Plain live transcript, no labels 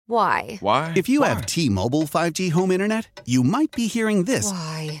Why? Why? If you have T-Mobile 5G home internet, you might be hearing this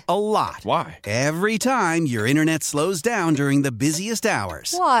Why? a lot. Why? Every time your internet slows down during the busiest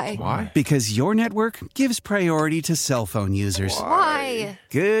hours. Why? Why? Because your network gives priority to cell phone users. Why?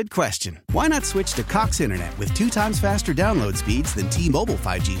 Good question. Why not switch to Cox Internet with 2 times faster download speeds than T-Mobile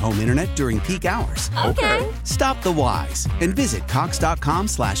 5G home internet during peak hours? Okay. Stop the whys and visit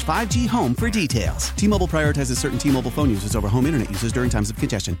cox.com/5G home for details. T-Mobile prioritizes certain T-Mobile phone users over home internet users during times of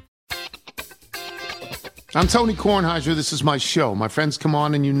congestion. I'm Tony Kornheiser. This is my show. My friends come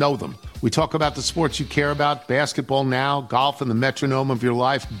on and you know them. We talk about the sports you care about, basketball now, golf, and the metronome of your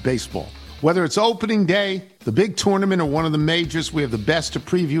life, baseball. Whether it's opening day, the big tournament, or one of the majors, we have the best to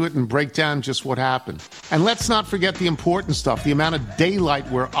preview it and break down just what happened. And let's not forget the important stuff, the amount of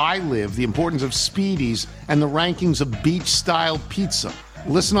daylight where I live, the importance of speedies, and the rankings of beach-style pizza.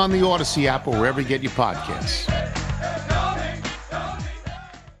 Listen on the Odyssey app or wherever you get your podcasts.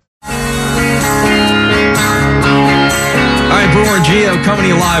 All right, Boomer and Gio coming to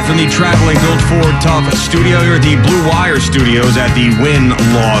you live from the traveling Built Ford Tough studio here at the Blue Wire Studios at the Wynn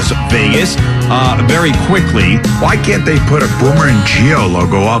Las Vegas. Very quickly. Why can't they put a Boomer and Gio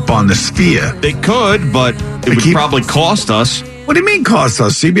logo up on the Sphere? They could, but it would probably cost us. What do you mean cost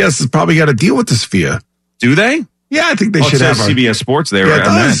us? CBS has probably got to deal with the Sphere. Do they? Yeah, I think they should it have says CBS Sports there. Yeah, it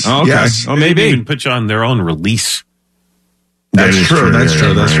does. Oh, okay. Yes. Oh, maybe. They even put you on their own release. That's true. That's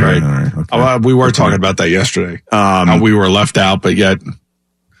true. That's right. Okay. We were talking about that yesterday. We were left out, but yet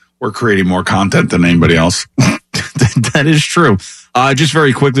we're creating more content than anybody else. That is true. Just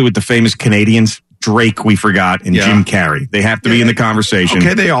very quickly with the famous Canadians, Drake, we forgot, and Jim Carrey. They have to be in the conversation.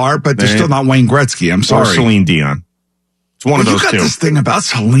 Okay, they are, but they're still not Wayne Gretzky. I'm sorry. Or Celine Dion. It's one of those two. You got this thing about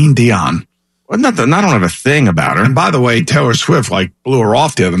Celine Dion. Well, I don't have a thing about her. And by the way, Taylor Swift blew her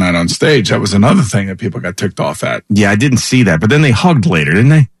off the other night on stage. That was another thing that people got ticked off at. Yeah, I didn't see that, but then they hugged later,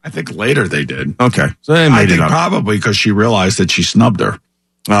 didn't they? I think later they did. Okay, so they made it up. Probably because she realized that she snubbed her.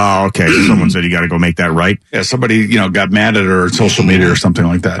 Oh, okay. So someone said you got to go make that right. Yeah, somebody got mad at her on social media or something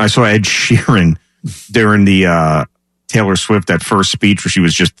like that. I saw Ed Sheeran during the Taylor Swift that first speech where she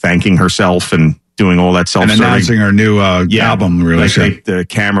was just thanking herself and doing all that self-serving. And announcing her new album, really. Like the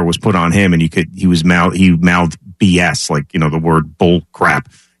camera was put on him and he mouthed BS, the word bull crap.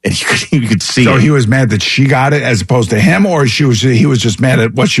 And you could see So he was mad that she got it as opposed to him, or he was just mad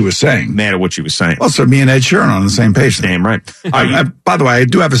at what she was saying? Mad at what she was saying. Well, so me and Ed Sheeran on the same page. Damn right. By the way, I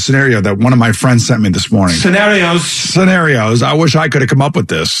do have a scenario that one of my friends sent me this morning. Scenarios. I wish I could have come up with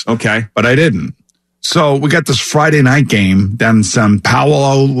this. Okay. But I didn't. So we got this Friday night game down in Sao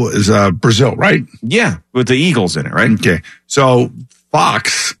Paulo, is Brazil, right? Yeah, with the Eagles in it, right? Okay. So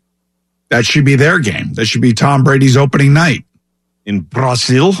Fox, that should be their game. That should be Tom Brady's opening night. In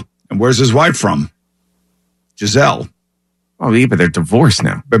Brazil? And where's his wife from? Gisele. Oh, yeah, but they're divorced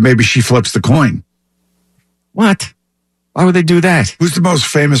now. But maybe she flips the coin. What? Why would they do that? Who's the most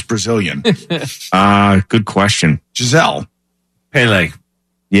famous Brazilian? Good question. Gisele. Pele.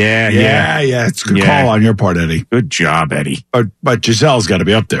 Yeah. It's a good call on your part, Eddie. Good job, Eddie. But Giselle's got to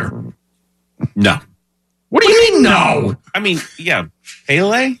be up there. No. What do you mean, no? I mean, yeah.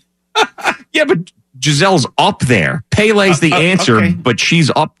 Pele? Yeah, but Giselle's up there. Pele's the answer, okay. But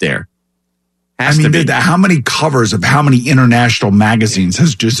she's up there. How many covers of how many international magazines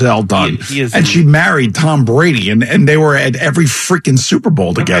has Gisele done? And she married Tom Brady, and they were at every freaking Super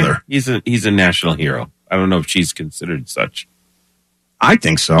Bowl together. Okay. He's a national hero. I don't know if she's considered such. I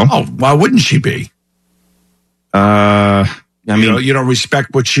think so. Oh, why wouldn't she be? I mean, you don't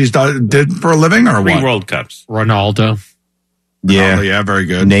respect what she's did for a living, or 3 what? World Cups. Ronaldo. Yeah, very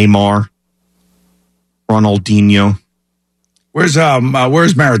good. Neymar. Ronaldinho. Where's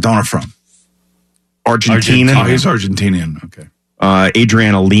Maradona from? Argentina. Oh, he's Argentinian. Okay.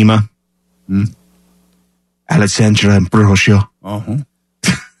 Adriana Lima. Alessandra Ambrosio.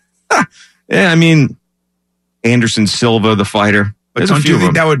 Yeah, I mean, Anderson Silva, the fighter. But don't you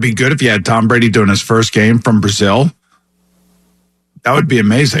think that would be good if you had Tom Brady doing his first game from Brazil? That would be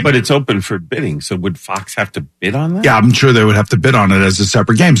amazing. But it's open for bidding, so would Fox have to bid on that? Yeah, I'm sure they would have to bid on it as a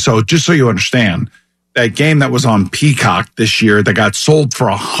separate game. So just so you understand, that game that was on Peacock this year that got sold for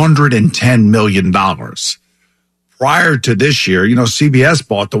 $110 million. Prior to this year, CBS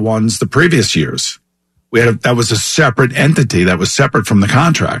bought the previous years. That was a separate entity that was separate from the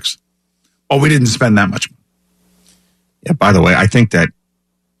contracts. Oh, we didn't spend that much money. Yeah, by the way,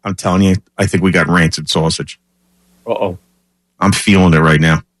 I'm telling you, I think we got rancid sausage. Uh-oh. I'm feeling it right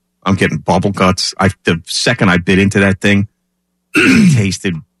now. I'm getting bubble guts. The second I bit into that thing,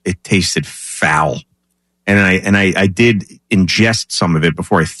 it tasted foul. And I did ingest some of it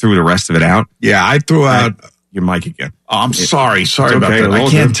before I threw the rest of it out. Yeah, I threw out your mic again. Oh, I'm sorry. Sorry It's about okay. that. I All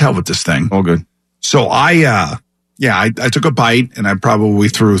can't good. tell with this thing. All good. So I took a bite and I probably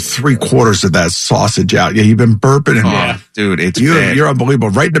threw 3/4 of that sausage out. Yeah, you've been burping and Dude, it's bad. you're unbelievable.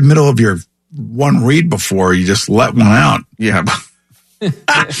 Right in the middle of your one read before, you just let one out. Yeah.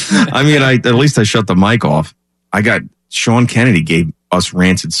 I mean, at least I shut the mic off. Sean Kennedy gave us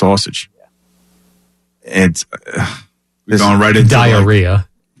rancid sausage. It's We're going right into diarrhea.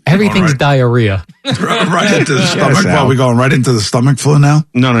 Everything's diarrhea. right into the stomach. Al. Well, we going right into the stomach flu now?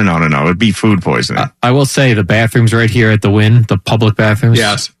 No. It'd be food poisoning. I will say the bathrooms right here at the Wynn, the public bathrooms.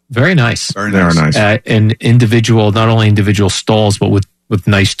 Yes. Very nice. Very They're nice. nice. And not only individual stalls, but with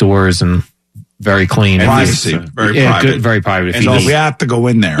nice doors and very clean. Privacy. Very private. Good, very private. And so we have to go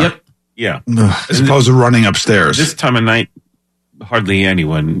in there. Yep. Yeah. As opposed to running upstairs. This time of night, hardly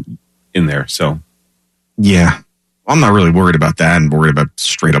anyone in there. So Yeah. I'm not really worried about that. I'm worried about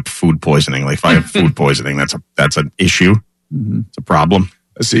straight up food poisoning. Like if I have food poisoning, that's an issue. It's a problem.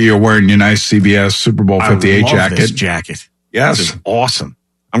 I see you're wearing your nice CBS Super Bowl 58 I love jacket. this jacket. Yes. This is awesome.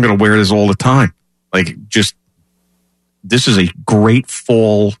 I'm going to wear this all the time. Like this is a great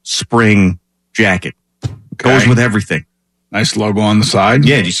fall, spring jacket. Goes with everything. Nice logo on the side.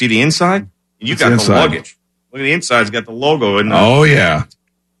 Yeah. Do you see the inside? You got the inside? luggage. Look at the inside. It's got the logo. And Oh, yeah.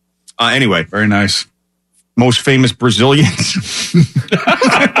 anyway, Very nice. most famous Brazilians.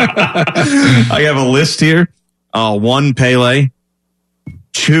 I have a list here. 1, Pele.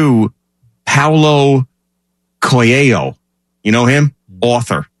 2, Paulo Coelho. You know him?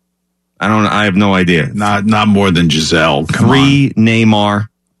 Author. I have no idea. Not more than Gisele. Come 3, Neymar.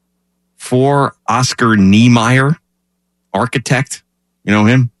 4, Oscar Niemeyer. Architect. You know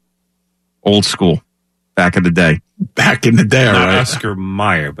him? Old school. Back in the day. on. Back in the day, all not right. Oscar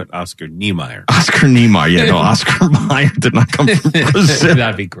Mayer, but Oscar Niemeyer. Oscar Niemeyer. Yeah, no, Oscar Mayer did not come from Brazil.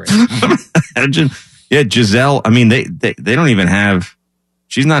 That'd be great. Imagine. Yeah, Gisele. I mean, they don't even have.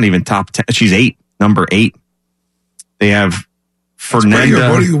 She's not even top 10. She's 8, number 8. They have Fernanda.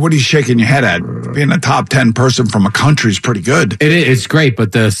 What are you shaking your head at? Being a top 10 person from a country is pretty good. It's great,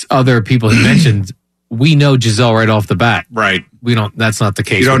 but the other people he mentioned, we know Gisele right off the bat. Right. We don't. That's not the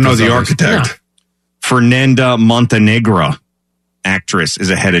case. You don't with know those the others. architect. Fernanda Montenegro, actress,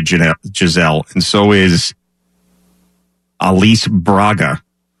 is ahead of Gisele, and so is Alice Braga.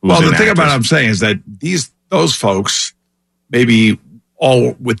 Well, the thing about it I'm saying is that those folks, maybe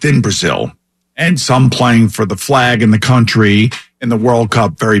all within Brazil, and some playing for the flag in the country in the World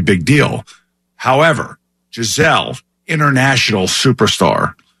Cup, very big deal. However, Gisele, international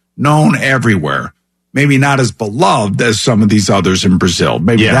superstar, known everywhere, maybe not as beloved as some of these others in Brazil.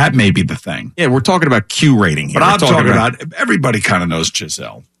 Maybe that may be the thing. Yeah, we're talking about Q rating here. But We're I'm talking about everybody kind of knows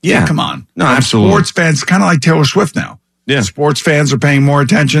Gisele. Yeah. Come on. No, And absolutely. Sports fans, kind of like Taylor Swift now. Yeah. Sports fans are paying more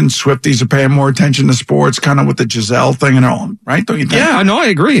attention. Swifties are paying more attention to sports, kind of with the Gisele thing and all, right? Don't you think? Yeah, no, I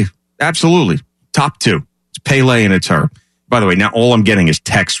agree. Absolutely. Top 2. It's Pele and it's her. By the way, now all I'm getting is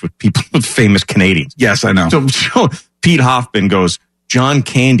texts with people with famous Canadians. Yes, I know. So Pete Hoffman goes, John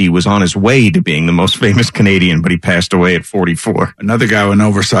Candy was on his way to being the most famous Canadian, but he passed away at 44. Another guy with an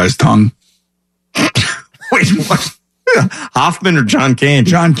oversized tongue. Wait, what? Hoffman or John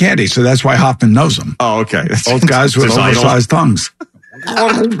Candy? John Candy. So that's why Hoffman knows him. Oh, okay. Both guys with His idol. oversized tongues.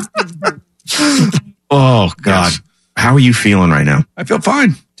 Oh, God. Yes. How are you feeling right now? I feel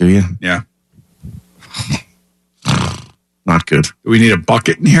fine. Do you? Yeah. Not good. Do we need a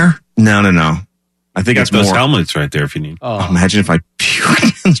bucket in here? No. I think Got it's those more. helmets right there if you need. Oh, Imagine if I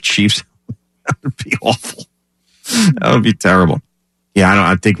puked in the Chiefs. That would be awful. That would be terrible. Yeah,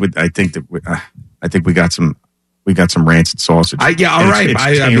 I think we got some rancid sausage. All right.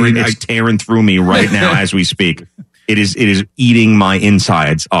 It's tearing through me right now as we speak. It is eating my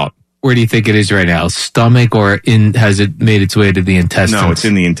insides up. where do you think it is right now? Stomach, or has it made its way to the intestines? No, it's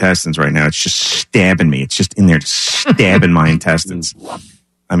in the intestines right now. It's just stabbing me. It's just in there, just stabbing my intestines.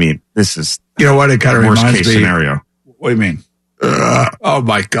 I mean, this is You know what? It kind of worst reminds case me. scenario. What do you mean? Oh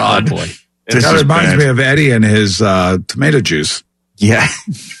my God! Oh, boy. It This kind is of reminds bad. me of Eddie and his tomato juice. Yeah.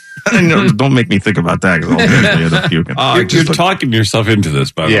 I know, don't make me think about that because I'll eventually end up puking. You're talking yourself into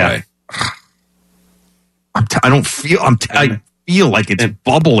this, by the way. I feel like it's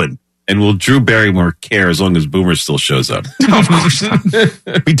bubbling. And will Drew Barrymore care as long as Boomer still shows up? No, of course not.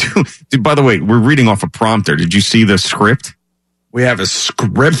 We do. Dude, by the way, we're reading off a prompter. Did you see the script? We have a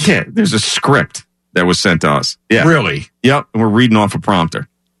script. Yeah, there's a script that was sent to us. Yeah. Really? Yep. And we're reading off a prompter.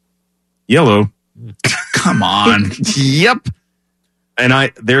 Yellow. Come on. Yep.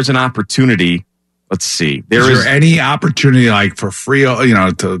 And there's an opportunity. Let's see. Is there any opportunity, like for free,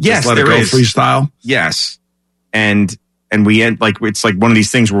 to Yes, just let it there go is. freestyle? Yes. And and we end it's like one of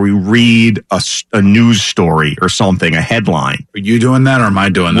these things where we read a news story or something, a headline. Are you doing that or am I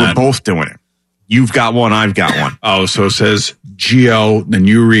doing that? We're both doing it. You've got one, I've got one. Oh, so it says Geo, then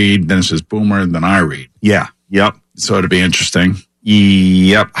you read, then it says Boomer, then I read. Yeah. Yep. So it'd be interesting.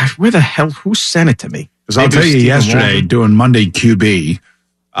 Yep. Where the hell? Who sent it to me? Because I'll tell you, yesterday doing Monday QB,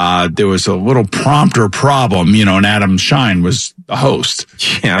 there was a little prompter problem, and Adam Shine was the host.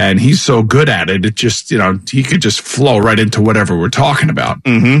 Yeah. And he's so good at it, it just, he could just flow right into whatever we're talking about.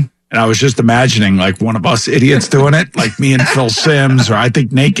 Mm-hmm. And I was just imagining like one of us idiots doing it, like me and Phil Simms, or I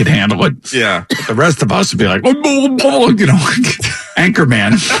think Nate could handle it. Yeah. But the rest of us would be like,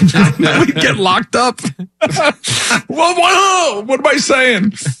 Anchorman. We'd get locked up. What am I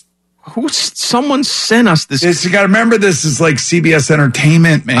saying? Someone sent us this. You got to remember, this is like CBS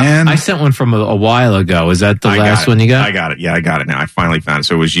Entertainment, man. I sent one from a while ago. Is that the last one you got? I got it. Yeah, I got it now. I finally found it.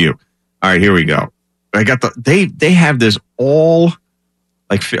 So it was you. All right, here we go. I got they have this all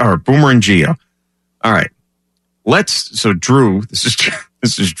like, all right, Boomer and Geo. All right. So Drew, this is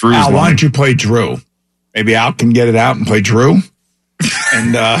Drew's Al, line. why don't you play Drew? Maybe Al can get it out and play Drew.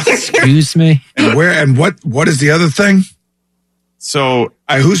 And excuse me. And what is the other thing? So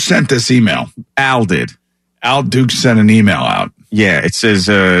who sent this email? Al did. Al Duke sent an email out. Yeah, it says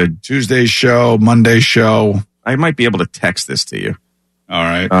Tuesday show, Monday show. I might be able to text this to you. All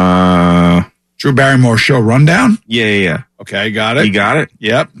right. Drew Barrymore Show rundown? Yeah. Okay, got it. You got it?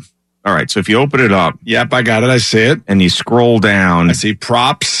 Yep. All right, so if you open it up. Yep, I got it. I see it. And you scroll down. I see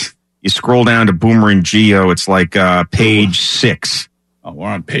props. You scroll down to Boomer and Geo. It's like page 6. Oh, we're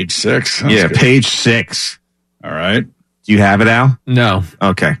on page 6? That's good. Page 6. All right. Do you have it, Al? No.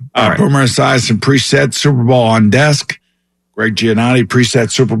 Okay. All right. Boomer Esiason preset Super Bowl on desk. Greg Giannotti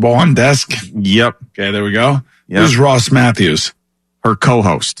preset Super Bowl on desk. Yep. Okay, there we go. Yep. Who's Ross Matthews? Her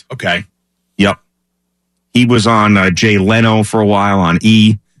co-host. Okay. Yep. He was on Jay Leno for a while on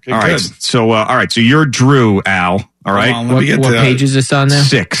E. Okay, all right. good. So, all right. So you're Drew, Al. All right. What page is this on now?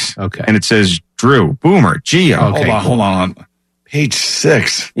 6. Okay. And it says Drew, Boomer, Geo. Okay. Hold on. Page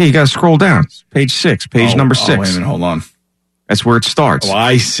 6. Yeah, you got to scroll down. Page 6. Page number 6. Oh, wait a minute. Hold on. That's where it starts. Oh,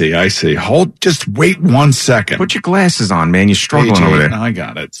 I see. Just wait 1 second. Put your glasses on, man. You're struggling over there. No, I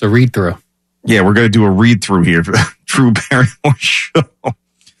got it. It's a read-through. Yeah, we're going to do a read-through here for the Drew Barrymore Show.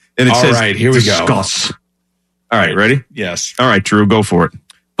 And it says, all right, here we go. Discuss. All right, ready? Yes. All right, Drew, go for it.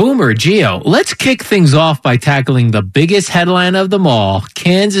 Boomer, Geo, let's kick things off by tackling the biggest headline of them all.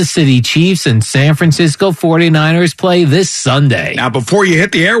 Kansas City Chiefs and San Francisco 49ers play this Sunday. Now, before you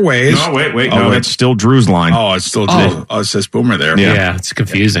hit the airwaves. No, wait. No, that's still Drew's line. Oh, it's still Drew. Oh, it says Boomer there. Yeah, it's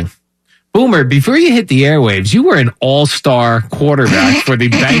confusing. Yeah. Boomer, before you hit the airwaves, you were an all-star quarterback for the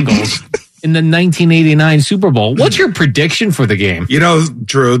Bengals in the 1989 Super Bowl. What's your prediction for the game?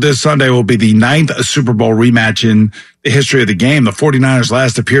 Drew, this Sunday will be the 9th Super Bowl rematch in the history of the game. The 49ers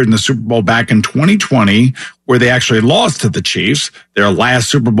last appeared in the Super Bowl back in 2020, where they actually lost to the Chiefs. Their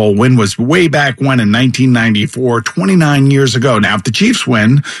last Super Bowl win was way back when in 1994, 29 years ago. Now, if the Chiefs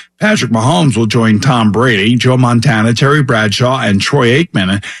win, Patrick Mahomes will join Tom Brady, Joe Montana, Terry Bradshaw, and Troy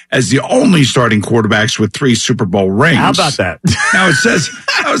Aikman as the only starting quarterbacks with 3 Super Bowl rings. How about that? Now it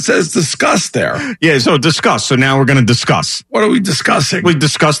says discuss there. Yeah, so discuss. So now we're going to discuss. What are we discussing? We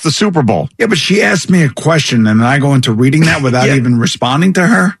discussed the Super Bowl. Yeah, but she asked me a question and I go into reading that without even responding to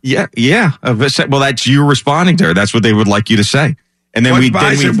her. Yeah. Well, that's you responding to her. That's what they would like you to say. And then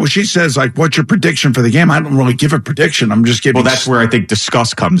she says, like, what's your prediction for the game? I don't really give a prediction. I'm just giving. Well, that's where I think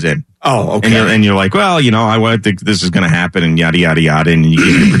discuss comes in. Oh, okay. And you're like, well, I think this is going to happen and yada, yada, yada. And you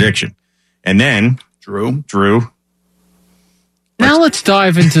give your prediction. And then Drew. Now let's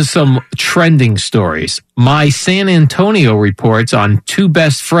dive into some trending stories. My San Antonio reports on 2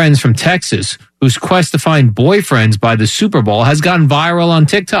 best friends from Texas whose quest to find boyfriends by the Super Bowl has gone viral on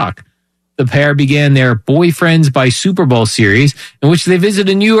TikTok. The pair began their Boyfriends by Super Bowl series, in which they visit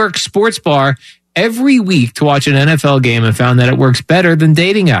a New York sports bar every week to watch an NFL game and found that it works better than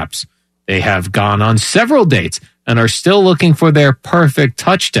dating apps. They have gone on several dates and are still looking for their perfect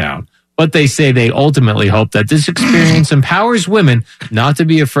touchdown. But they say they ultimately hope that this experience empowers women not to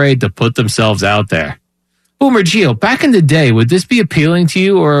be afraid to put themselves out there. Boomer Geo, back in the day, would this be appealing to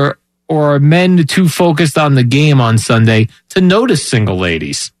you, or are men too focused on the game on Sunday to notice single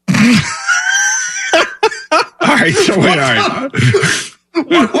ladies? All right, so wait, all right.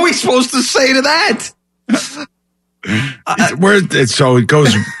 What are we supposed to say to that? So it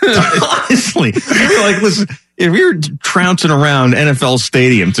goes. Honestly, you're like, listen, if you're trouncing around NFL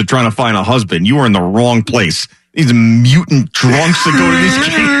stadiums to trying to find a husband, you are in the wrong place. These mutant drunks that go to these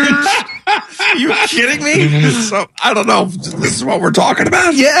games. Are you kidding me? So I don't know. This is what we're talking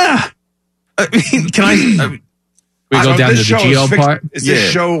about. Yeah. I mean, We go down to the Geo part. Is this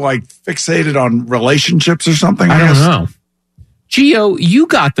show like fixated on relationships or something? I don't know. Geo, you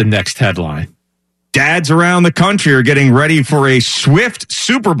got the next headline. Dads around the country are getting ready for a swift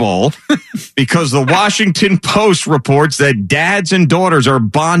Super Bowl because the Washington Post reports that dads and daughters are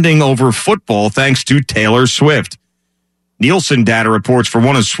bonding over football thanks to Taylor Swift. Nielsen data reports for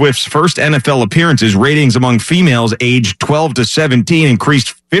one of Swift's first NFL appearances, ratings among females aged 12 to 17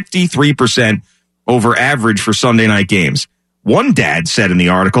 increased 53% over average for Sunday night games. One dad said in the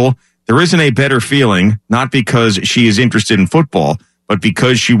article, "There isn't a better feeling, not because she is interested in football, but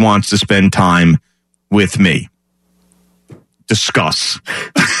because she wants to spend time with me." Discuss.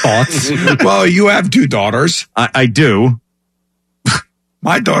 Thoughts? Well, you have 2 daughters. I do.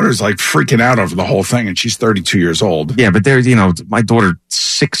 My daughter's like freaking out over the whole thing, and she's 32 years old. Yeah, but there's, my daughter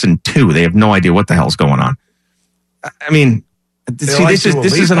 6 and 2. They have no idea what the hell's going on. I mean, see, like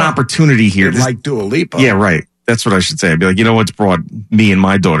this is an opportunity here. They like Dua Lipa. Yeah, right. That's what I should say. I'd be like, what's brought me and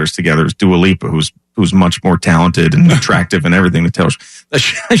my daughters together is Dua Lipa, who's much more talented and attractive and everything to tell us.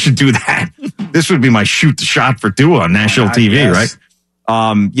 I should do that. This would be my shoot the shot for Dua on national TV, right?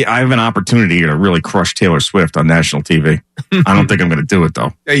 I have an opportunity here to really crush Taylor Swift on national TV. I don't think I'm going to do it,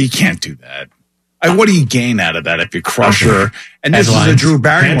 though. Yeah, you can't do that. What do you gain out of that if you crush her? And this Headlines. is a Drew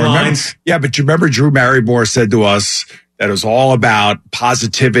Barrymore. Headlines. But you remember Drew Barrymore said to us that it was all about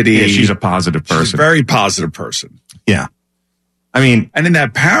positivity. Yeah, she's a positive person. She's a very positive person. Yeah. I mean, and in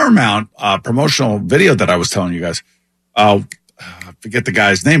that Paramount promotional video that I was telling you guys, I forget the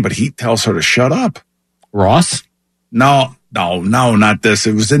guy's name, but he tells her to shut up. Ross? No, not this.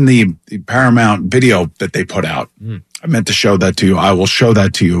 It was in the Paramount video that they put out. I meant to show that to you. I will show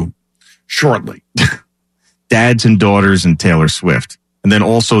that to you shortly. Dads and daughters and Taylor Swift. And then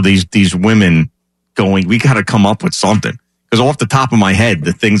also these women going, we got to come up with something. Because off the top of my head,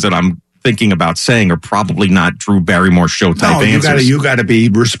 the things that I'm thinking about saying are probably not Drew Barrymore Show type answers. You got to be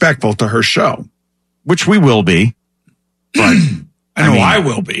respectful to her show. Which we will be. But I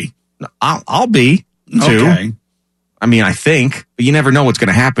will be. I'll be too. Okay. I mean, I think, but you never know what's going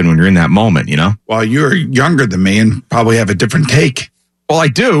to happen when you're in that moment, Well, you're younger than me and probably have a different take. Well, I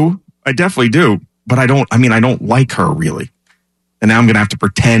do. I definitely do. But I don't like her really. And now I'm going to have to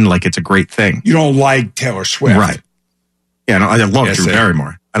pretend like it's a great thing. You don't like Taylor Swift. Right. Yeah, no, I love Drew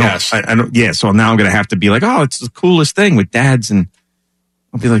Barrymore. I don't. Yeah, so now I'm going to have to be like, oh, it's the coolest thing with dads. And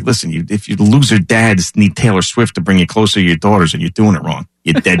I'll be like, listen, if you loser dads need Taylor Swift to bring you closer to your daughters, and you're doing it wrong.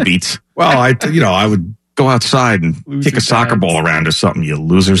 You deadbeats. Well, I would go outside and kick a soccer ball around or something, you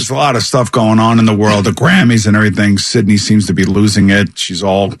losers. There's a lot of stuff going on in the world, the Grammys and everything. Sydney seems to be losing it. She's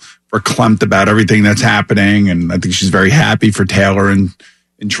all verklempt about everything that's happening, and I think she's very happy for Taylor and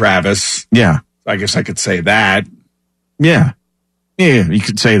Travis. Yeah. I guess I could say that. Yeah. Yeah, you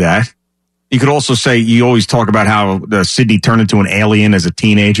could say that. You could also say, you always talk about how Sydney turned into an alien as a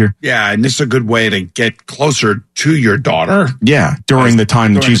teenager. Yeah, and this is a good way to get closer to your daughter. Yeah, during the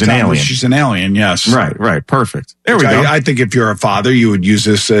time that she's an alien. She's an alien, yes. Right. Perfect. There we go. I think if you're a father, you would use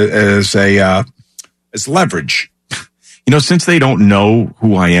this as leverage. Since they don't know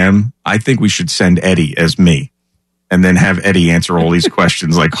who I am, I think we should send Eddie as me and then have Eddie answer all these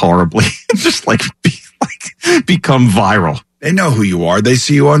questions like horribly, just become viral. They know who you are. They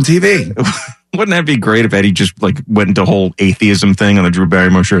see you on TV. Wouldn't that be great if Eddie just went into a whole atheism thing on the Drew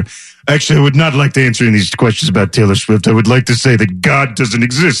Barrymore Show? Actually, I would not like to answer any of these questions about Taylor Swift. I would like to say that God doesn't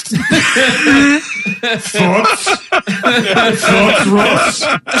exist. Thoughts? Thoughts, Ross?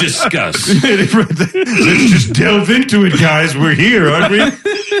 Discuss. Let's just delve into it, guys. We're here, aren't we?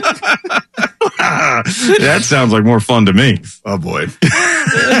 That sounds like more fun to me. Oh, boy.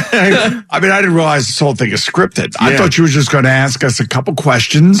 I didn't realize this whole thing is scripted. Yeah. I thought you were just going to ask us a couple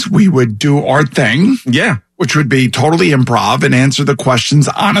questions. We would do our thing. Yeah. Which would be totally improv and answer the questions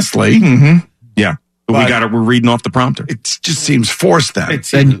honestly. Mm-hmm. Yeah. But we're reading off the prompter. It just seems forced then.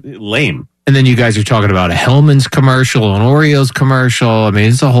 It's lame. And then you guys are talking about a Hellman's commercial, an Oreos commercial.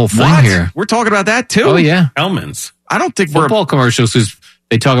 It's a whole thing here. We're talking about that too? Oh, yeah. Hellman's. I don't think football commercials, because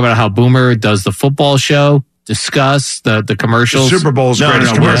they talk about how Boomer does the football show, discuss the commercials. The Super Bowl's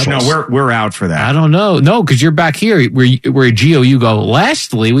greatest commercials. We're out for that. I don't know. No, because you're back here where Geo, you go,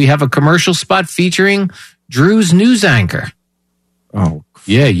 lastly, we have a commercial spot featuring Drew's news anchor. Oh,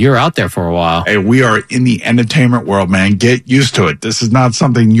 yeah, you're out there for a while. Hey, we are in the entertainment world, man. Get used to it. This is not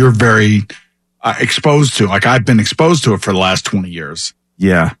something you're very exposed to. Like I've been exposed to it for the last 20 years.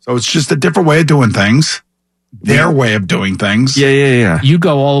 Yeah. So it's just a different way of doing things. Their way of doing things. Yeah. You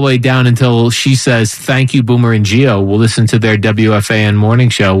go all the way down until she says, thank you, Boomer and Geo. We'll listen to their WFAN morning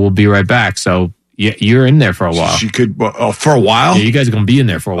show. We'll be right back. So, Yeah, you're in there for a while. She could, for a while? Yeah, you guys are going to be in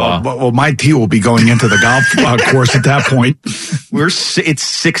there for a while. Well, my tea will be going into the golf course at that point. It's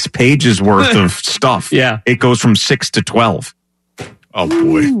 6 pages worth of stuff. Yeah. It goes from 6 to 12. Oh,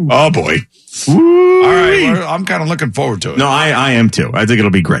 boy. Oh, boy. All right. Well, I'm kind of looking forward to it. No, I am too. I think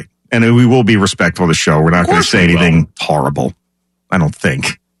it'll be great. And we will be respectful of the show. We're not going to say anything horrible. I don't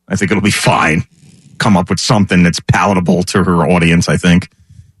think. I think it'll be fine. Come up with something that's palatable to her audience, I think.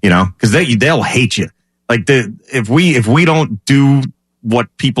 Because they'll hate you. Like if we don't do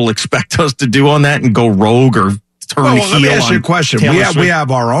what people expect us to do on that and go rogue or turn heel. Let me ask you a question. We have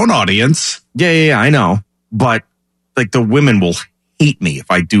our own audience. Yeah, I know. But like the women will hate me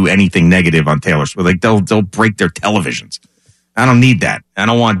if I do anything negative on Taylor Swift. Like they'll break their televisions. I don't need that. I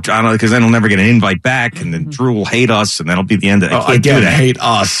don't because then I'll never get an invite back, and then Drew will hate us, and that'll be the end of it. I can't do that. Hate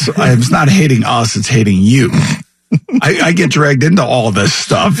us. It's not hating us; it's hating you. I get dragged into all this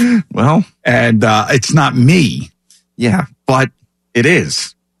stuff. Well, and it's not me. Yeah, but it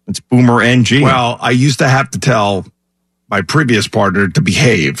is. It's Boomer NG. Well, I used to have to tell my previous partner to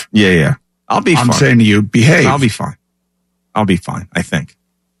behave. Yeah. I'm saying to you, behave. I'll be fine. I think.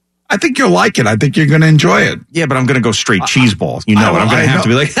 I think you'll like it. I think you're going to enjoy it. Yeah, but I'm going to go straight cheese balls. I'm going to have to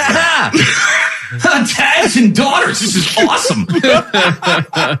be like, dads and daughters, this is awesome.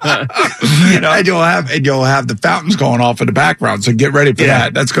 And you'll have the fountains going off in the background. So get ready for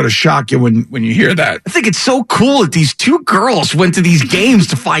that. That's going to shock you when you hear that. I think it's so cool that these 2 girls went to these games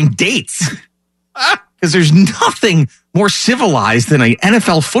to find dates. Because there's nothing more civilized than an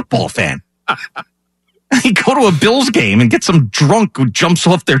NFL football fan. You go to a Bills game and get some drunk who jumps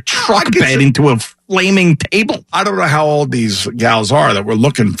off their truck bed into a flaming table. I don't know how old these gals are that were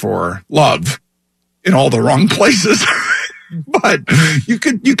looking for love in all the wrong places. But you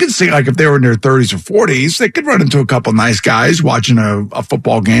could see, like, if they were in their 30s or 40s, they could run into a couple nice guys watching a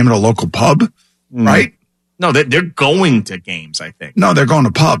football game at a local pub, right? No, they're going to games, I think. No, they're going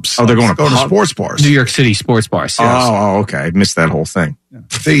to pubs. Oh, they're going to sports bars. New York City sports bars. Yes. Oh, okay. I missed that whole thing.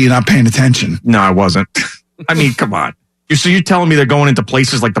 See, you're not paying attention. No, I wasn't. I mean, come on. So you're telling me they're going into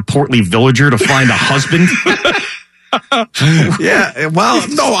places like the Portly Villager to find a husband? Yeah, well,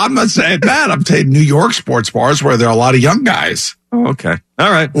 no, I'm not saying that. I'm saying New York sports bars where there are a lot of young guys. Oh, okay.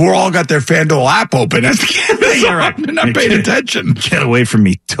 All right. Who all got their FanDuel app open. That's right. They're not paying attention. Get away from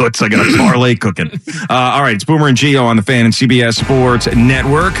me, toots. I got a parlay cooking. All right, it's Boomer and Gio on the Fan and CBS Sports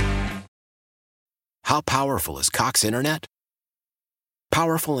Network. How powerful is Cox Internet?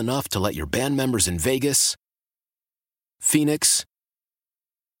 Powerful enough to let your band members in Vegas, Phoenix,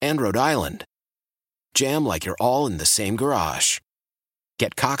 and Rhode Island jam like you're all in the same garage.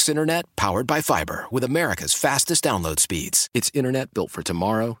 Get Cox Internet powered by fiber with America's fastest download speeds. It's internet built for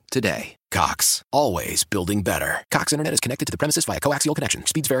tomorrow, today. Cox, always building better. Cox Internet is connected to the premises via coaxial connection.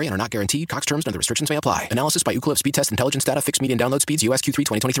 Speeds vary and are not guaranteed. Cox terms and other restrictions may apply. Analysis by Ookla Speed Test Intelligence Data. Fixed median download speeds. US Q3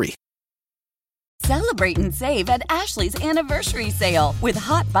 2023. Celebrate and save at Ashley's Anniversary Sale. With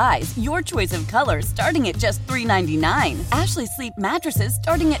Hot Buys, your choice of colors starting at just $3.99. Ashley Sleep mattresses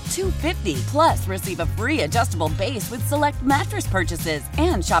starting at $2.50. Plus, receive a free adjustable base with select mattress purchases.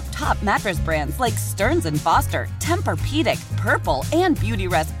 And shop top mattress brands like Stearns & Foster, Tempur-Pedic, Purple, and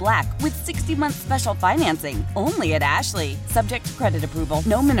Beautyrest Black with 60-month special financing. Only at Ashley. Subject to credit approval.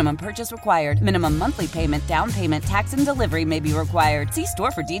 No minimum purchase required. Minimum monthly payment, down payment, tax, and delivery may be required. See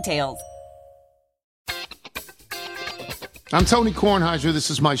store for details. I'm Tony Kornheiser. This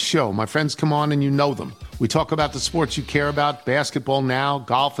is my show. My friends come on and you know them. We talk about the sports you care about, basketball now,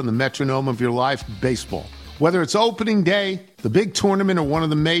 golf, and the metronome of your life, baseball. Whether it's opening day, the big tournament, or one of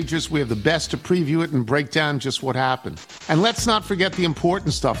the majors, we have the best to preview it and break down just what happened. And let's not forget the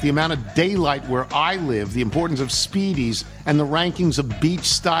important stuff, the amount of daylight where I live, the importance of Speedies, and the rankings of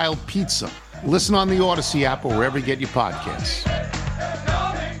beach-style pizza. Listen on the Odyssey app or wherever you get your podcasts.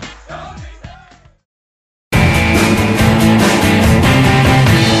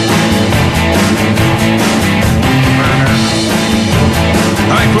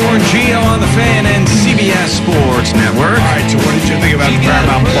 All right, Boomer and Gio on the Fan and CBS Sports Network. All right, so what did you think about the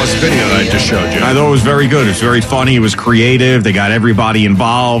Paramount Plus video that I just showed you? I thought it was very good. It was very funny. It was creative. They got everybody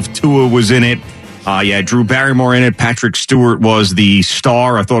involved. Tua was in it. Drew Barrymore in it. Patrick Stewart was the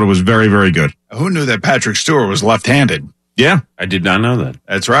star. I thought it was very, very good. Who knew that Patrick Stewart was left-handed? Yeah. I did not know that.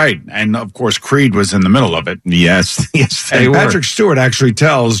 That's right. And, of course, Creed was in the middle of it. Yes, they and were. Patrick Stewart actually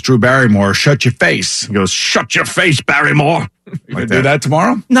tells Drew Barrymore, shut your face. He goes, shut your face, Barrymore. You going to do that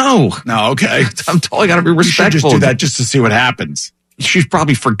tomorrow? No. No, okay. I'm totally got to be respectful. You should just do that just to see what happens. She's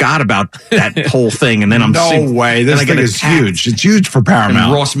probably forgot about that whole thing, and then I'm no way. This thing is huge. It's huge for Paramount.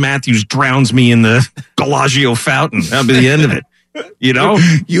 And Ross Matthews drowns me in the Bellagio fountain. That'll be the end of it. You know?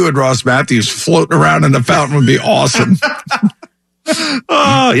 You and Ross Matthews floating around in the fountain would be awesome.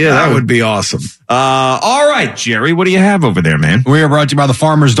 Oh, yeah, that would be awesome. All right, Jerry, what do you have over there, man? We are brought to you by the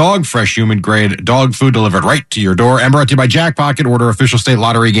Farmer's Dog, fresh human grade dog food delivered right to your door, and brought to you by Jack Pocket. Order official state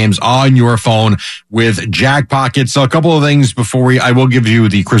lottery games on your phone with Jack Pocket. So a couple of things before I will give you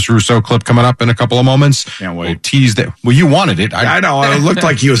the Chris Russo clip coming up in a couple of moments. Can't wait. We'll tease that. Well, you wanted it. I know. It looked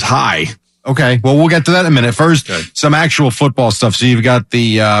like he was high. Okay, well, we'll get to that in a minute. First, some actual football stuff. So you've got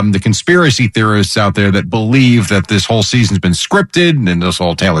the conspiracy theorists out there that believe that this whole season's been scripted and this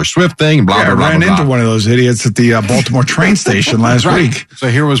whole Taylor Swift thing and blah, blah, blah, I ran blah, into one of those idiots at the Baltimore train station last week. So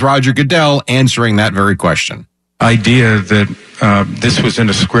here was Roger Goodell answering that very question. Idea that this was in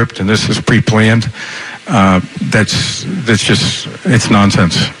a script and this is pre-planned, that's just, it's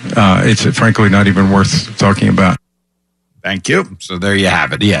nonsense. It's frankly not even worth talking about. Thank you. So there you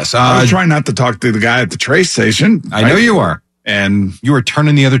have it. Yes. I was trying not to talk to the guy at the train station. I know you are. And you were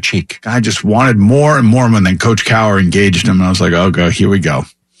turning the other cheek. I just wanted more and more when then Coach Cowher engaged him. And I was like, oh, God, here we go.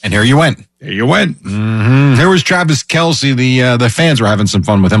 And here you went. There you went. Mm-hmm. Here was Travis Kelce. The fans were having some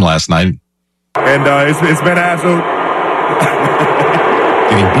fun with him last night. And it's been absolute.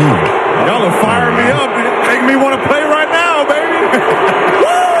 Getting booed. Y'all are firing me up. Making me want to play right now, baby.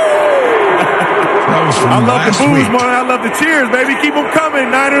 I love the boos, man. I love the cheers, baby. Keep them coming.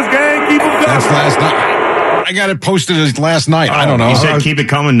 Niners gang, keep them coming. That's last night. I got it posted as last night. I don't know. He said keep it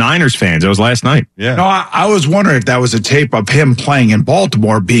coming, Niners fans. That was last night. Yeah. No, I was wondering if that was a tape of him playing in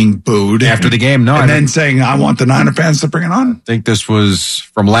Baltimore being booed. After the game, no. And then saying, I want the Niner fans to bring it on. I think this was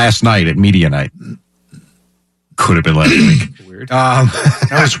from last night at media night. Could have been last week. Weird. That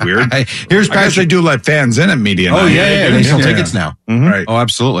was weird. Here's I guess they do let fans in at media night. Oh, yeah. They sell tickets now. Mm-hmm. Right. Oh,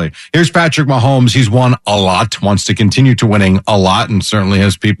 absolutely. Here's Patrick Mahomes. He's won a lot, wants to continue to winning a lot, and certainly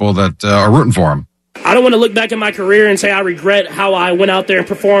has people that are rooting for him. I don't want to look back at my career and say I regret how I went out there and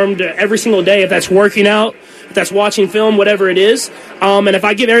performed every single day, if that's working out, if that's watching film, whatever it is. And if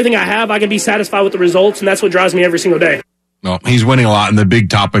I give everything I have, I can be satisfied with the results, and that's what drives me every single day. Well, he's winning a lot, and the big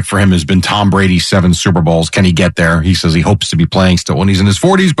topic for him has been Tom Brady's 7 Super Bowls. Can he get there? He says he hopes to be playing still when he's in his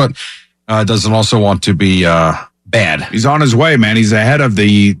 40s, but doesn't also want to be bad. He's on his way, man. He's ahead of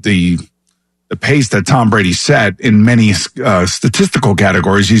the pace that Tom Brady set in many statistical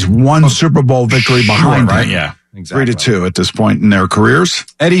categories. He's one Super Bowl victory behind right? him. Yeah. Exactly. 3-2 at this point in their careers.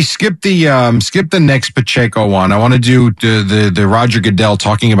 Eddie, skip the next Pacheco one. I want to do the Roger Goodell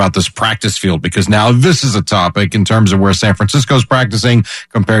talking about this practice field, because now this is a topic in terms of where San Francisco's practicing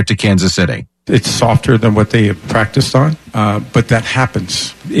compared to Kansas City. It's softer than what they have practiced on, but that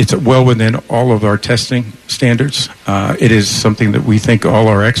happens. It's well within all of our testing standards. It is something that we think all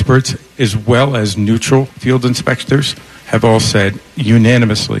our experts, as well as neutral field inspectors, have all said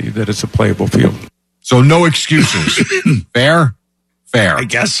unanimously that it's a playable field. So no excuses. Fair? Fair. I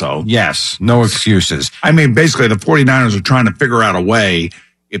guess so. Yes, no excuses. I mean, basically, the 49ers are trying to figure out a way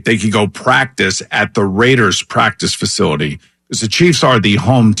if they could go practice at the Raiders practice facility, because the Chiefs are the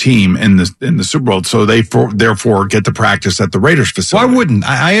home team in the Super Bowl, so they therefore get to practice at the Raiders facility. Why wouldn't?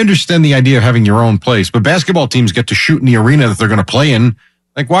 I understand the idea of having your own place, but basketball teams get to shoot in the arena that they're going to play in.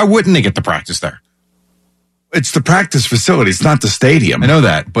 Like, why wouldn't they get to practice there? It's the practice facility. It's not the stadium. I know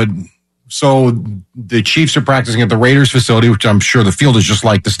that, but... So the Chiefs are practicing at the Raiders facility, which I'm sure the field is just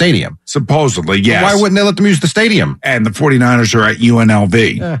like the stadium. Supposedly, yes. Why wouldn't they let them use the stadium? And the 49ers are at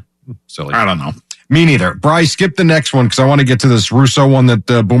UNLV. Silly. I don't know. Me neither. Bryce, skip the next one because I want to get to this Russo one that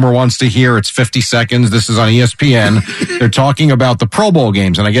Boomer wants to hear. It's 50 seconds. This is on ESPN. They're talking about the Pro Bowl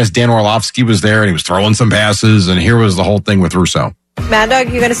games, and I guess Dan Orlovsky was there, and he was throwing some passes, and here was the whole thing with Russo. Mad Dog,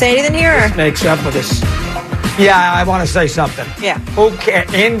 you going to say anything here? Makes up for this. Yeah, I want to say something. Yeah. Who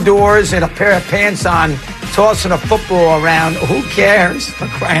cares? Indoors in a pair of pants on, tossing a football around. Who cares? For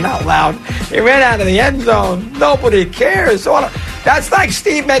crying out loud. He ran out of the end zone. Nobody cares. That's like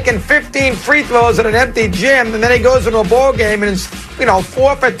Steve making 15 free throws at an empty gym, and then he goes into a ball game and is,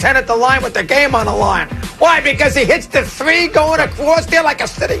 4 for 10 at the line with the game on the line. Why? Because he hits the 3 going across there like a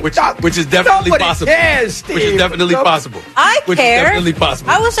city. Which is definitely Nobody possible. Cares, Steve. Which is definitely possible. I Which care. Is definitely possible.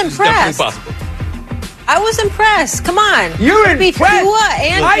 I was impressed. Definitely possible. I was impressed. Come on. You're impressed.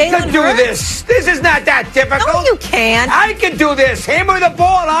 I Jalen can do Hurts. this. This is not that difficult. No, you can't. I can do this. Hammer the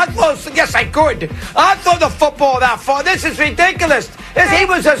ball. I'll throw. Yes, I could. I'll throw the football that far. This is ridiculous. He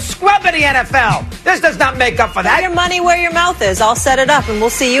was a scrub in the NFL. This does not make up for that. Put your money where your mouth is. I'll set it up, and we'll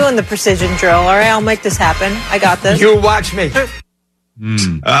see you in the precision drill. All right, I'll make this happen. I got this. You watch me.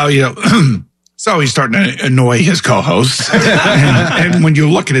 Oh, so he's starting to annoy his co-hosts. and when you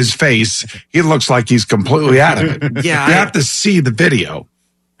look at his face, he looks like he's completely out of it. Yeah, You have to see the video.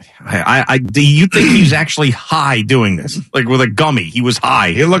 Do you think he's actually high doing this? Like with a gummy, he was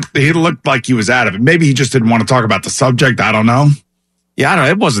high. He looked like he was out of it. Maybe he just didn't want to talk about the subject. I don't know. Yeah, I don't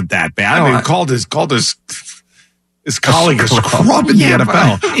know. It wasn't that bad. I mean, called his colleague a scrub in the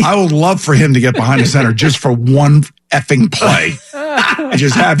NFL. I would love for him to get behind the center just for one effing play. And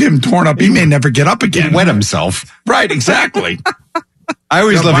just have him torn up. He may never get up again. He'd wet himself. Right, exactly. I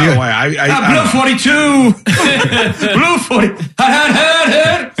always love by you. the way, Blue 42. Blue 40.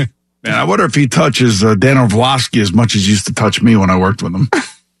 Man, I wonder if he touches Dan Orlovsky as much as he used to touch me when I worked with him.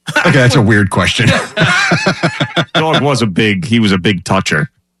 Okay, that's a weird question. Dog was a big toucher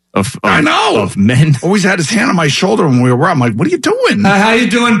of men. Always had his hand on my shoulder when we were. I'm like, what are you doing? How you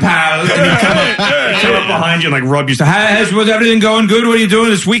doing, pal? And he'd come up behind you and like rub you. Was everything going good? What are you doing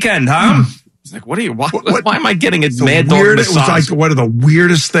this weekend, huh? He's like, why am I getting a mad dog massage? It was like one of the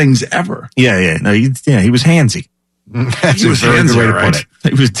weirdest things ever. Yeah. No, he was handsy. That's a very good way to put it.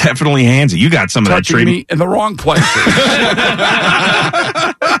 He was definitely handsy. You got some of that treatment. Me in the wrong places.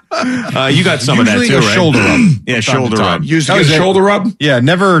 You got some Usually of that too, right? Shoulder rub. Yeah, shoulder rub. Used to get a shoulder rub? Yeah,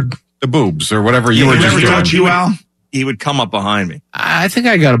 never the boobs or whatever you were just doing. Touch you, Al? He would come up behind me. I think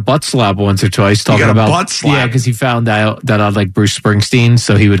I got a butt slap once or twice talking about butt slap? Yeah, because he found out that I like Bruce Springsteen,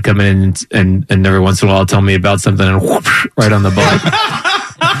 so he would come in and every once in a while tell me about something and whoop, right on the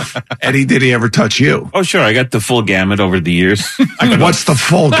butt. Eddie, did he ever touch you? Oh, sure. I got the full gamut over the years. What's the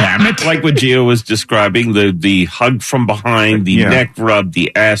full gamut? Like what Gio was describing, the hug from behind, the neck rub,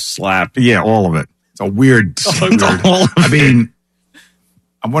 the ass slap. Yeah, all of it. It's a weird. I mean,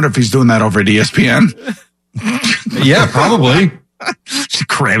 I wonder if he's doing that over at ESPN. Yeah, probably. Just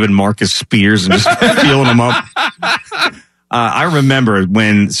grabbing Marcus Spears and just feeling him up. I remember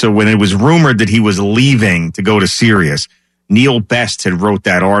when it was rumored that he was leaving to go to Sirius, Neil Best had wrote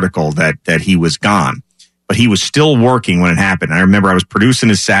that article that he was gone, but he was still working when it happened. I remember I was producing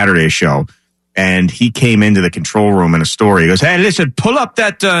his Saturday show, and he came into the control room in a story. He goes, "Hey, listen, pull up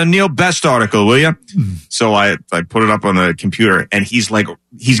that Neil Best article, will you?" So I put it up on the computer, and he's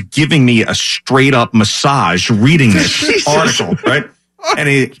giving me a straight up massage reading this article, right?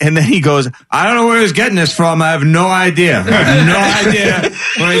 And then he goes, "I don't know where he's getting this from. I have no idea. I have no idea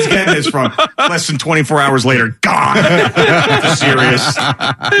where he's getting this from." Less than 24 hours later, gone. Serious.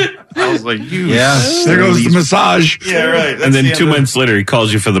 I was like, there goes the massage. Yeah, right. And then 2 months later, he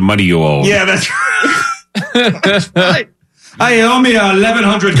calls you for the money you owe. Yeah, that's right. That's right. I owe me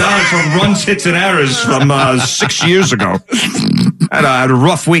 $1,100 from runs, hits, and errors from 6 years ago. I had a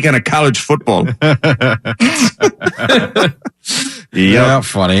rough weekend of college football. Yeah,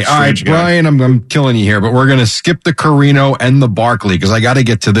 funny. All right, Brian, I'm killing you here, but we're going to skip the Carino and the Barkley because I got to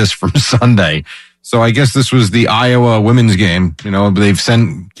get to this from Sunday. So I guess this was the Iowa women's game. You know, they've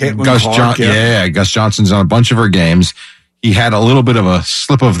sent Gus Johnson. Yeah, Gus Johnson's on a bunch of her games. He had a little bit of a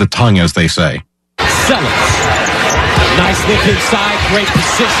slip of the tongue, as they say. Sellers. Nice lift inside, great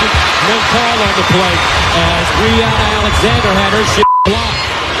position. No call on the play as Brianna Alexander had her shit blocked.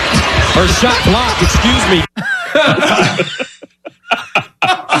 Her shot blocked, excuse me.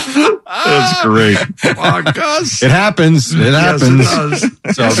 That's great. Oh, Gus. It happens. It happens. Yes,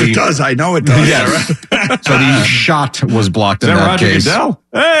 it does. So It does. I know it does. Yes. So the shot was blocked in that Roger case. Goodell?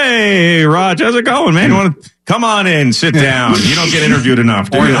 Hey, Raj, how's it going, man? You want to come on in, sit down. You don't get interviewed enough,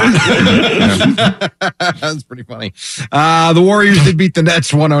 do you? That's pretty funny. The Warriors did beat the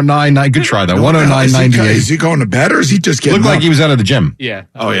Nets 109. Good try, though. 109-98. Is he going to bed or is he just getting Looked like up? he was out of the gym. Yeah.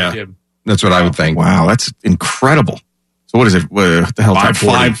 Oh, yeah. Gym. That's what I would think. Wow, that's incredible. So what is it? What the hell?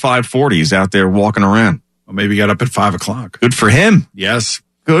 5:40. He's out there walking around. Well, maybe he got up at 5 o'clock. Good for him. Yes.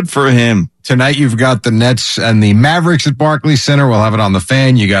 Good for him. Tonight, you've got the Nets and the Mavericks at Barclays Center. We'll have it on the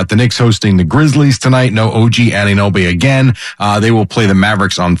Fan. You got the Knicks hosting the Grizzlies tonight. No OG Anunoby again. They will play the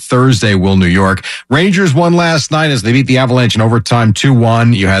Mavericks on Thursday, New York. Rangers won last night as they beat the Avalanche in overtime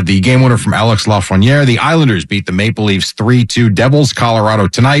 2-1. You had the game winner from Alex Lafreniere. The Islanders beat the Maple Leafs 3-2. Devils, Colorado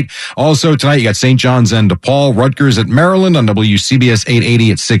tonight. Also tonight, you got St. John's and DePaul. Rutgers at Maryland on WCBS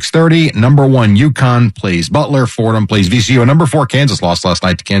 880 at 6:30. Number 1, UConn plays Butler. Fordham plays VCU. And number 4, Kansas lost last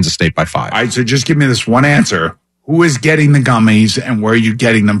night to Kansas State by 5. All right, so just give me this one answer. Who is getting the gummies and where are you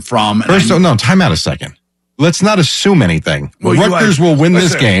getting them from? First, no, time out a second. Let's not assume anything. Well, Rutgers will win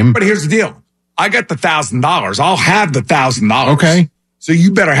this game. But here's the deal. I got the $1,000. I'll have the $1,000. Okay. So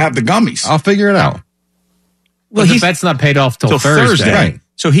you better have the gummies. I'll figure it out. Well, the bet's not paid off till Thursday. Right.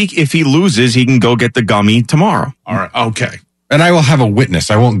 So if he loses, he can go get the gummy tomorrow. All right. Okay. And I will have a witness.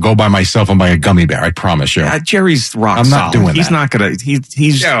 I won't go by myself and buy a gummy bear. I promise you. Jerry's rock I'm solid. not doing He's that. not going to.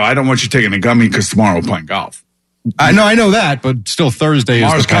 He's. Yeah, I don't want you taking a gummy because tomorrow we're playing golf. I know that, but still Thursday is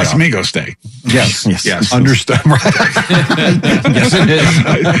Mars the payoff. Casamigos Day. Yes. Understand. Right. Yes, it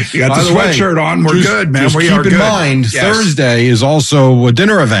is. You got the sweatshirt on. We're good, man. Just We keep are in good. mind, Thursday is also a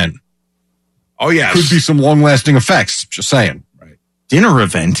dinner event. Oh, yes. Could be some long-lasting effects. Just saying. Right. Dinner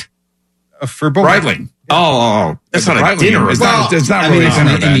event? For Breitling. Oh, that's not a dinner event. It's not really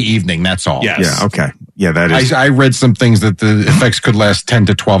in the evening, that's all. Yes. Yeah, okay. Yeah, that is. I read some things that the effects could last 10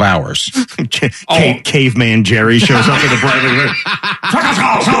 to 12 hours. Caveman Jerry shows up in the Breitling room.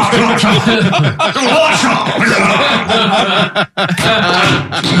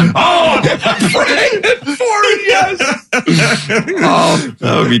 Oh,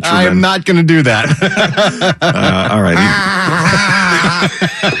 that would be true. I am not going to do that. All right.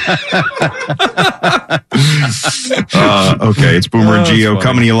 Okay, it's Boomer and Geo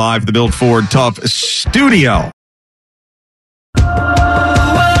coming to you live from the Built Ford Tough studio. Boomer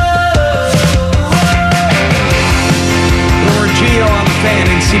and Geo on the Fan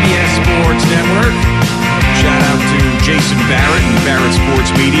and CBS Sports Network. Shout out to Jason Barrett and Barrett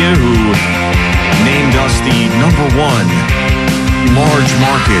Sports Media, who named us the #1 large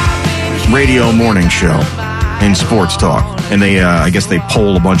market radio morning show in sports talk. And they, I guess they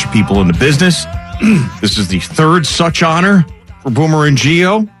poll a bunch of people in the business. This is the third such honor for Boomer and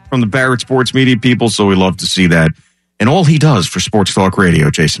Geo from the Barrett Sports Media people, so we love to see that. And all he does for Sports Talk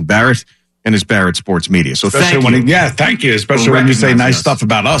Radio, Jason Barrett, and his Barrett Sports Media. So especially thank you. Thank you. Especially when you say nice stuff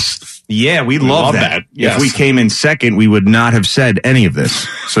about us. Yeah, we love that. Yes. If we came in second, we would not have said any of this.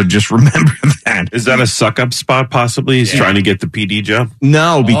 So just remember that. Is that a suck-up spot, possibly? He's trying to get the PD job?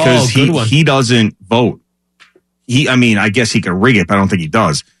 No, because he doesn't vote. I guess he could rig it, but I don't think he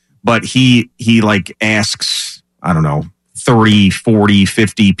does. But he like asks, I don't know, 30, 40,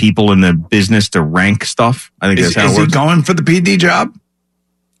 50 people in the business to rank stuff. I think that's how it works. Is he going for the PD job?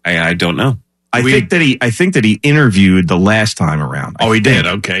 I don't know. I think that he interviewed the last time around. He did.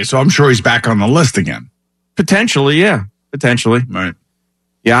 Okay, so I'm sure he's back on the list again. Potentially, yeah. Potentially. Right.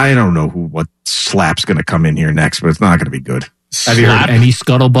 Yeah, I don't know what slap's going to come in here next, but it's not going to be good. Have you heard any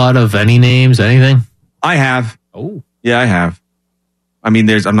scuttlebutt of any names, anything? I have. Oh. Yeah, I have. I mean,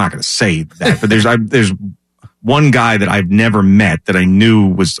 I'm not going to say that, but there's one guy that I've never met that I knew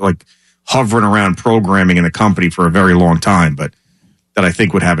was like hovering around programming in the company for a very long time, but that I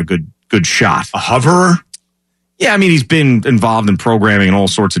think would have a good shot. A hoverer? Yeah, I mean, he's been involved in programming in all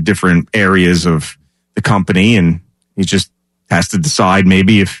sorts of different areas of the company, and he just has to decide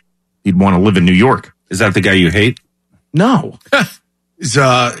maybe if he'd want to live in New York. Is that the guy you hate? No. Is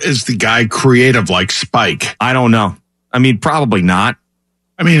the guy creative like Spike? I don't know. I mean, probably not.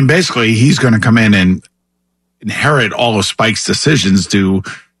 I mean, basically, he's going to come in and inherit all of Spike's decisions.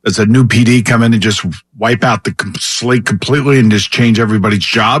 Does a new PD come in and just wipe out the slate completely and just change everybody's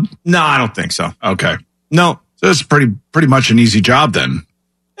job? No, I don't think so. Okay. No. So it's pretty much an easy job then.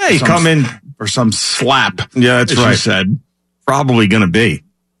 Yeah, you come in for some slap. Yeah, that's right. You said. Probably going to be.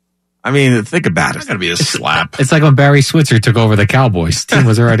 I mean, think about it. It's got to be a slap. It's like when Barry Switzer took over the Cowboys. Team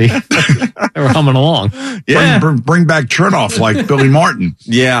was already, they were humming along. Yeah. Bring back Chernoff like Billy Martin.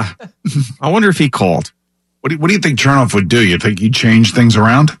 Yeah. I wonder if he called. What do you think Chernoff would do? You think he'd change things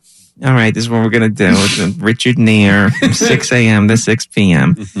around? All right, this is what we're going to do. It's Richard Neer from 6 a.m. to 6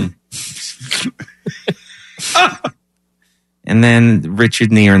 p.m. And then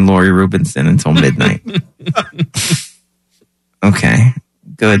Richard Neer and Lori Rubinson until midnight. Okay,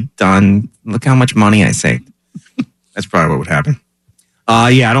 good, done. Look how much money I saved. That's probably what would happen.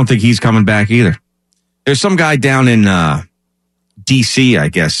 Yeah, I don't think he's coming back either. There's some guy down in D.C., I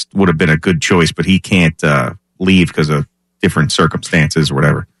guess, would have been a good choice, but he can't leave because of different circumstances or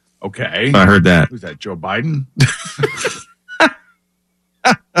whatever. Okay. I heard that. Who's that, Joe Biden?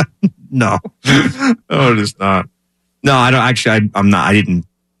 No. Oh, it is not. No, I don't actually. I'm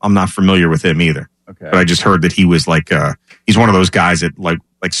not familiar with him either. Okay. But I just heard that he was like, he's one of those guys that like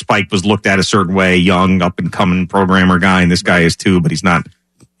Spike was looked at a certain way, young, up and coming programmer guy, and this guy is too, but he's not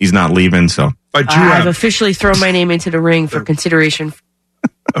leaving. So, but I've officially thrown my name into the ring for consideration.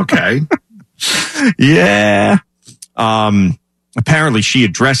 Okay. Yeah. Apparently she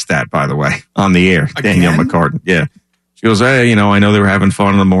addressed that, by the way, on the air. Again? Danielle McCartan. Yeah. She goes, hey, I know they were having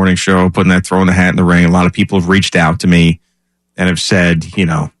fun on the morning show, throwing the hat in the ring. A lot of people have reached out to me and have said,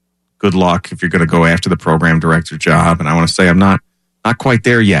 good luck if you're going to go after the program director job. And I want to say I'm not quite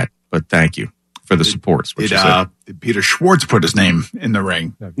there yet, but thank you for the support. Did Peter Schwartz put his name in the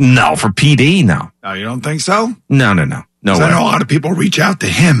ring? No, for PD, no. No, you don't think so? No. No way. I know a lot of people reach out to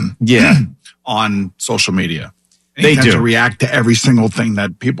him. Yeah. On social media. And they he tends do. to react to every single thing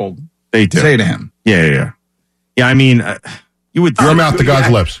that people say to him. Yeah. Yeah, I mean, you would... Your mouth to God's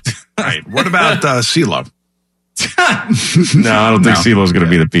lips. Right. What about CeeLo? No, I don't think CeeLo's going to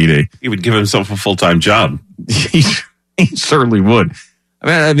be the PD. He would give himself a full-time job. He certainly would.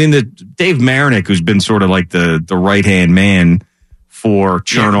 I mean, the Dave Marinick, who's been sort of like the right-hand man for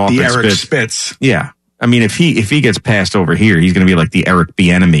Chernoff the and Eric Spitz. Yeah. I mean, if he gets passed over here, he's going to be like the Eric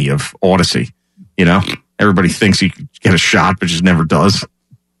Bieniemy of Odyssey. You know? Everybody thinks he could get a shot, but just never does.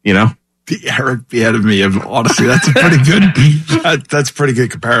 You know? The Eric Bieniemy of Odyssey. That's a pretty good. That's a pretty good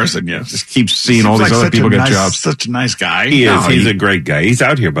comparison. Yeah, just keeps seeing all these other people get jobs. Such a nice guy. He is. He's a great guy. He's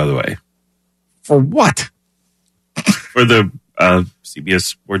out here, by the way. For what? For the CBS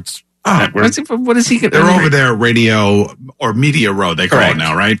Sports Network. What is he? They're over there at Radio or Media Row. They call it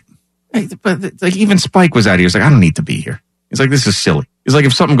now, right? But like even Spike was out here. He's like, I don't need to be here. He's like, this is silly. He's like,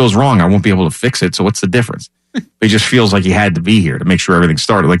 if something goes wrong, I won't be able to fix it. So what's the difference? He just feels like he had to be here to make sure everything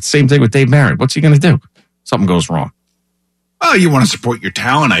started. Like the same thing with Dave Marriott. What's he going to do? Something goes wrong. Oh, you want to support your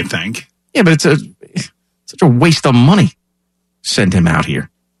talent, I think. Yeah, but it's such a waste of money. Send him out here.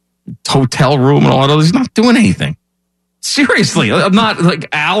 Hotel room and all that. He's not doing anything. Seriously, I'm not like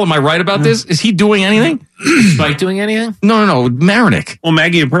Al. Am I right about this? Is he doing anything? Spike doing anything? No. Marinick. Well,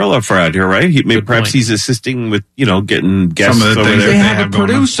 Maggie and Perloff are out here, right? Perhaps he's assisting with getting guests Some of the over things there. they have a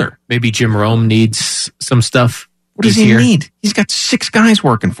producer. Maybe Jim Rome needs some stuff. What does he need? He's got 6 guys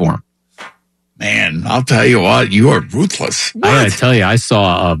working for him. Man, I'll tell you what, you are ruthless. I gotta tell you, I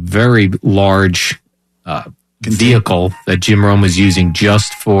saw a very large vehicle that Jim Rome was using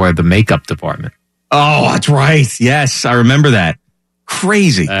just for the makeup department. Oh, that's right. Yes, I remember that.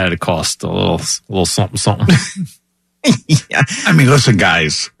 Crazy. That cost a little something. Yeah. I mean, listen,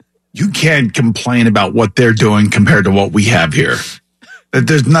 guys, you can't complain about what they're doing compared to what we have here.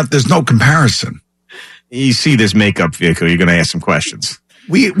 There's no comparison. You see this makeup vehicle, you're going to ask some questions.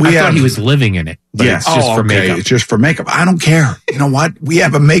 I thought he was living in it. But it's just for makeup. It's just for makeup. I don't care. You know what? We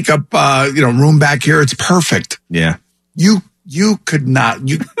have a makeup room back here. It's perfect. Yeah. You could not.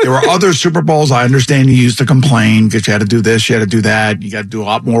 There were other Super Bowls. I understand you used to complain because you had to do this, you had to do that. You got to do a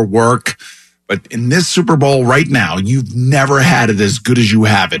lot more work. But in this Super Bowl right now, you've never had it as good as you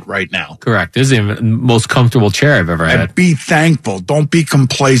have it right now. Correct. This is the most comfortable chair I've ever had. And be thankful. Don't be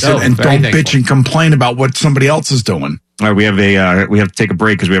complacent and don't bitch and complain about what somebody else is doing. All right, we have to take a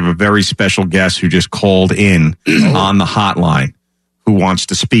break because we have a very special guest who just called in on the hotline who wants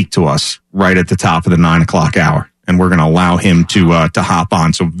to speak to us right at the top of the 9 o'clock hour. And we're going to allow him to hop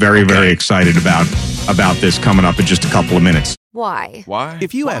on. So very excited about this coming up in just a couple of minutes. Why?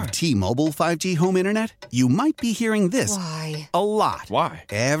 If you have T-Mobile 5G home internet, you might be hearing this a lot. Why?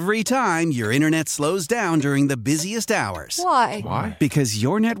 Every time your internet slows down during the busiest hours. Why? Because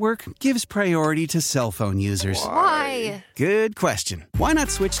your network gives priority to cell phone users. Why? Good question. Why not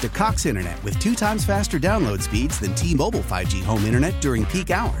switch to Cox Internet with 2 times faster download speeds than T-Mobile 5G home internet during peak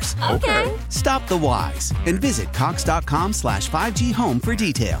hours? Okay. Stop the whys and visit cox.com/5G home for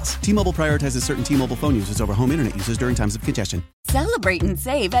details. T-Mobile prioritizes certain T-Mobile phone users over home internet users during times of congestion. Celebrate and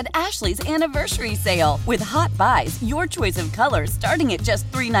save at Ashley's Anniversary Sale. With Hot Buys, your choice of colors starting at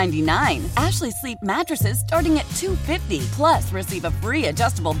just $3.99. Ashley Sleep mattresses starting at $2.50. Plus, receive a free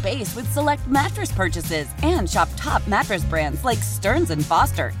adjustable base with select mattress purchases. And shop top mattress brands like Stearns &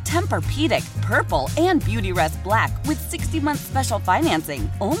 Foster, Tempur-Pedic, Purple, and Beautyrest Black with 60-month special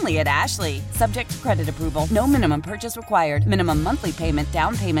financing. Only at Ashley. Subject to credit approval. No minimum purchase required. Minimum monthly payment,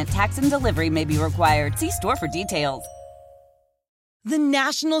 down payment, tax, and delivery may be required. See store for details. The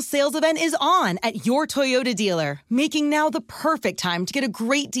national sales event is on at your Toyota dealer, making now the perfect time to get a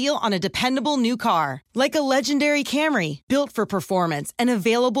great deal on a dependable new car. Like a legendary Camry, built for performance and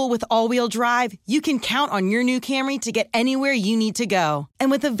available with all-wheel drive, you can count on your new Camry to get anywhere you need to go.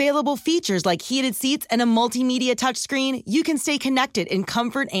 And with available features like heated seats and a multimedia touchscreen, you can stay connected in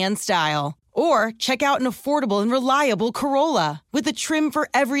comfort and style. Or check out an affordable and reliable Corolla with a trim for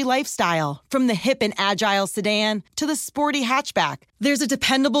every lifestyle. From the hip and agile sedan to the sporty hatchback, there's a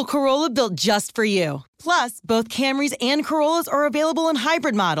dependable Corolla built just for you. Plus, both Camrys and Corollas are available in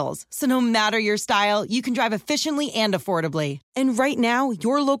hybrid models. So no matter your style, you can drive efficiently and affordably. And right now,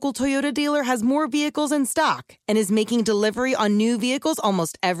 your local Toyota dealer has more vehicles in stock and is making delivery on new vehicles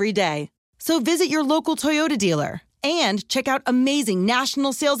almost every day. So visit your local Toyota dealer. And check out amazing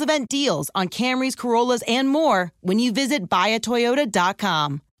national sales event deals on Camrys, Corollas, and more when you visit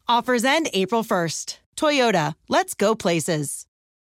buyatoyota.com. Offers end April 1st. Toyota, let's go places.